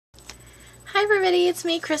Hi everybody, it's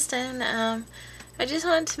me, Kristen. I just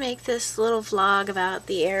wanted to make this little vlog about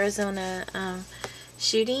the Arizona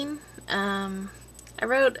shooting. I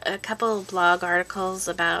wrote a couple blog articles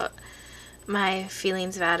about my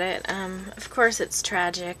feelings about it. Of course, it's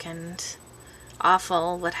tragic and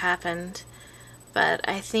awful what happened, but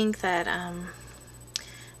I think that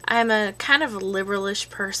I'm a kind of a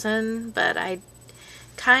liberalish person, but I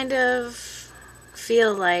kind of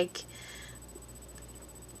feel like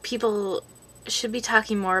people should be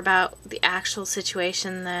talking more about the actual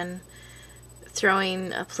situation than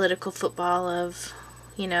throwing a political football of,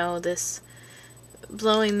 this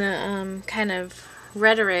blowing the kind of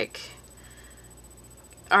rhetoric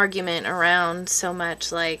argument around so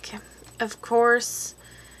much. Like, of course,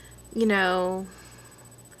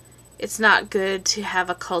 it's not good to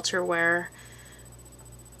have a culture where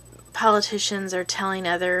politicians are telling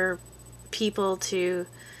other people to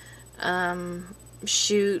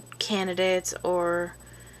shoot candidates or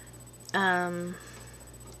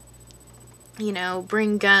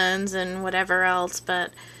bring guns and whatever else,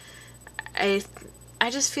 but I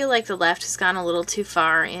just feel like the left has gone a little too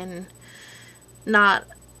far in not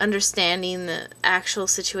understanding the actual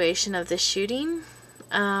situation of this shooting.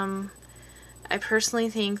 I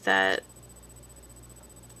personally think that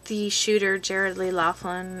the shooter, Jared Lee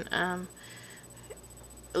Laughlin,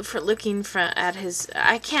 for looking at his,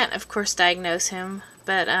 I can't of course diagnose him,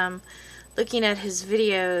 but looking at his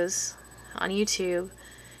videos on YouTube,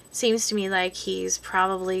 it seems to me like he's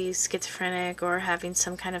probably schizophrenic or having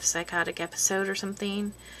some kind of psychotic episode or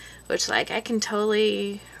something, which, like, I can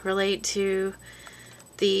totally relate to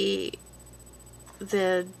the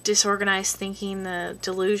disorganized thinking, the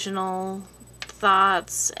delusional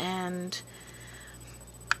thoughts, and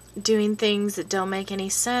doing things that don't make any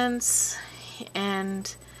sense.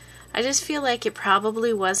 And I just feel like it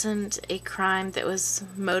probably wasn't a crime that was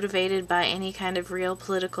motivated by any kind of real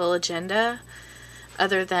political agenda,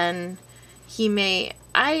 other than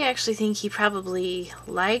I actually think he probably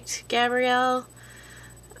liked Gabrielle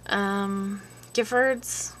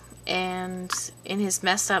Giffords, and in his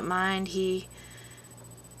messed up mind, he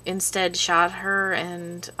instead shot her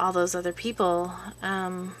and all those other people.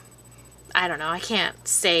 I don't know, I can't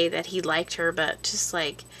say that he liked her, but just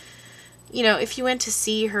like, if you went to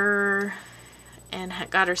see her and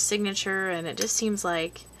got her signature, and it just seems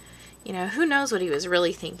like, who knows what he was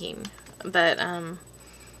really thinking. But,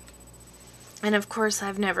 and of course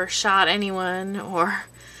I've never shot anyone or,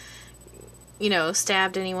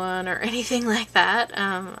 stabbed anyone or anything like that.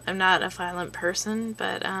 I'm not a violent person,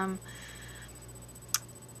 but,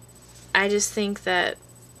 I just think that,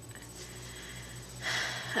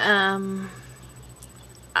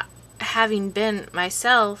 having been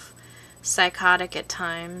myself psychotic at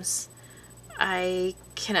times, I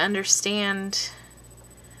can understand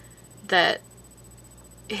that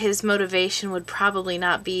his motivation would probably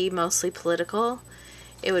not be mostly political.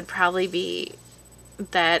 It would probably be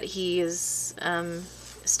that he is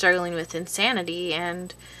struggling with insanity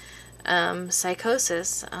and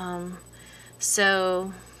psychosis.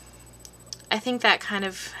 So I think that kind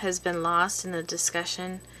of has been lost in the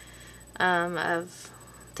discussion of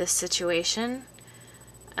this situation.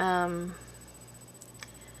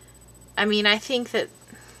 I think that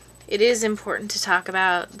it is important to talk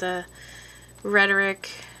about the rhetoric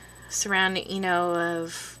surrounding,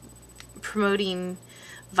 of promoting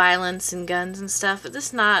violence and guns and stuff, but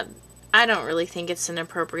I don't really think it's an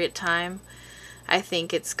appropriate time. I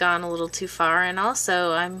think it's gone a little too far, and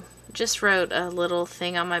also I just wrote a little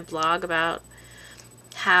thing on my blog about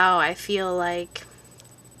how I feel like,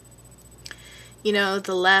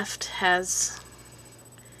 the left has,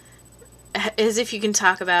 as if you can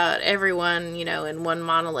talk about everyone, in one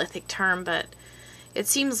monolithic term, but it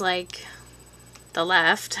seems like the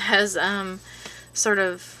left has sort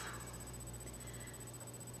of,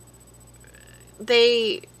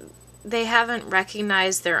 they haven't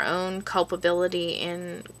recognized their own culpability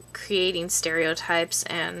in creating stereotypes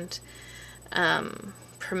and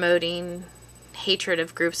promoting hatred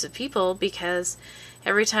of groups of people, because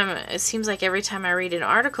it seems like every time I read an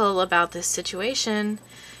article about this situation,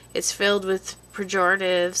 it's filled with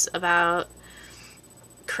pejoratives about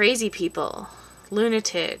crazy people,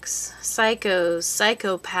 lunatics, psychos,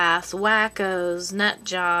 psychopaths, wackos, nut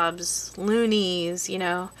jobs, loonies,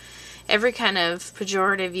 every kind of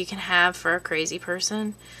pejorative you can have for a crazy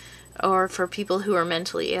person or for people who are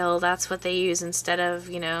mentally ill. That's what they use instead of,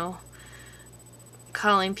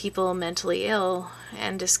 calling people mentally ill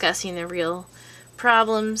and discussing the real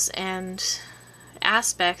problems and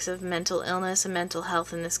aspects of mental illness and mental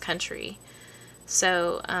health in this country.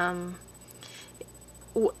 So,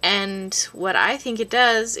 And what I think it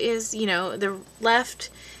does is, the left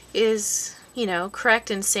is,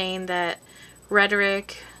 correct in saying that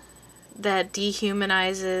rhetoric that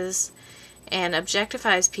dehumanizes and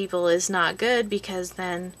objectifies people is not good, because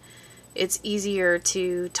then it's easier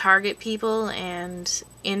to target people and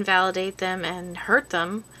invalidate them and hurt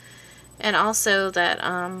them. And also that,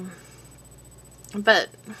 but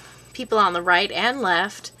people on the right and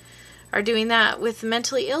left are doing that with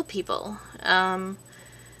mentally ill people. And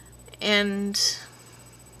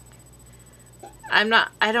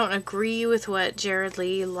I don't agree with what Jared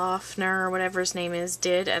Lee Loughner, or whatever his name is,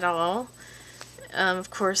 did at all. Of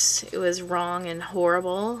course, it was wrong and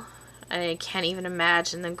horrible. I can't even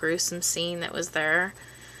imagine the gruesome scene that was there.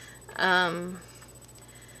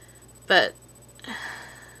 But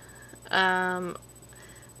I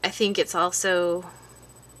think it's also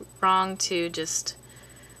wrong to just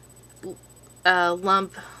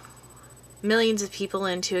lump millions of people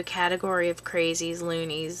into a category of crazies,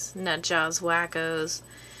 loonies, nutjobs, wackos,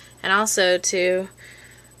 and also to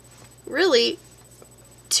really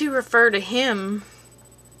to refer to him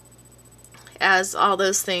as all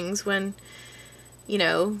those things when,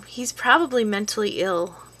 he's probably mentally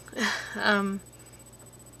ill.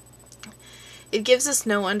 It gives us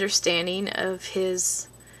no understanding of his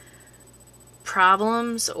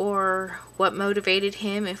problems or what motivated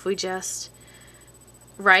him if we just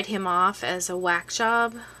write him off as a whack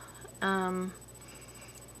job.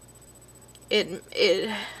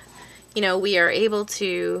 We are able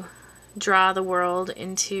to draw the world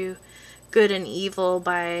into good and evil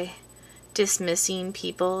by dismissing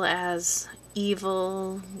people as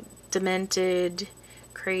evil, demented,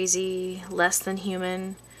 crazy, less than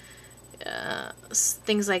human,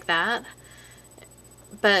 things like that.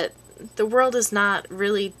 But the world is not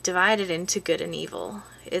really divided into good and evil.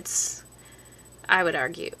 I would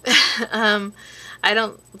argue. I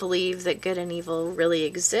don't believe that good and evil really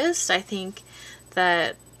exist. I think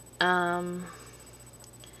that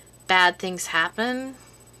bad things happen,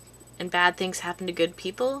 and bad things happen to good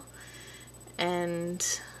people. And,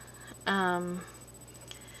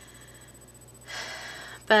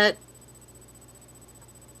 but,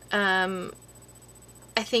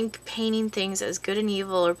 I think painting things as good and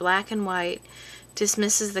evil or black and white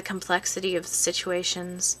dismisses the complexity of the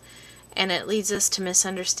situations, and it leads us to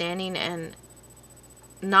misunderstanding and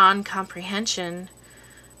non-comprehension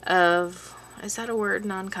of, is that a word,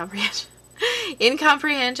 non-comprehension?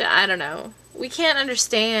 Incomprehension? I don't know. We can't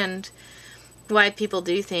understand why people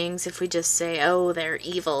do things if we just say, oh, they're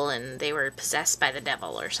evil and they were possessed by the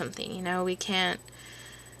devil or something. We can't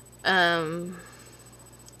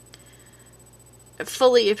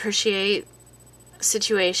fully appreciate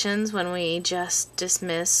situations when we just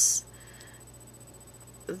dismiss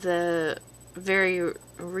the very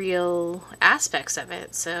real aspects of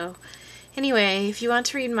it. So anyway, if you want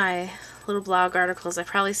to read my little blog articles, I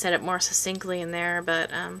probably said it more succinctly in there,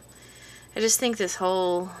 but I just think this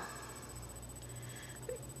whole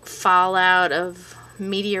fallout of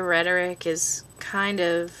media rhetoric is kind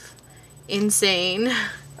of insane.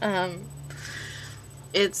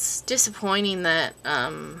 It's disappointing that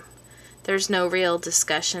there's no real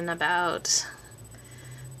discussion about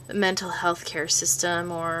the mental health care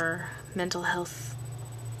system or mental health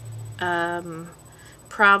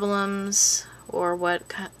problems, or what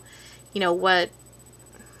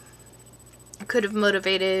could have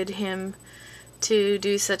motivated him to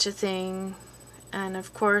do such a thing. And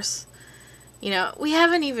of course, we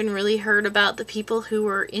haven't even really heard about the people who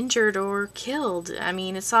were injured or killed. I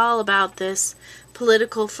mean, it's all about this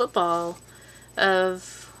political football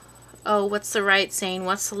of, oh, what's the right saying,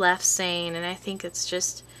 what's the left saying, and I think it's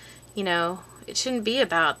just, it shouldn't be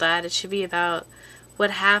about that. It should be about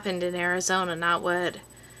what happened in Arizona, not what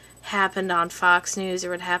happened on Fox News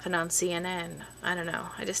or what happened on CNN. I don't know.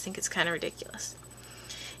 I just think it's kind of ridiculous.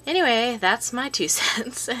 Anyway, that's my 2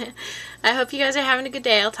 cents. I hope you guys are having a good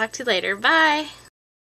day. I'll talk to you later. Bye!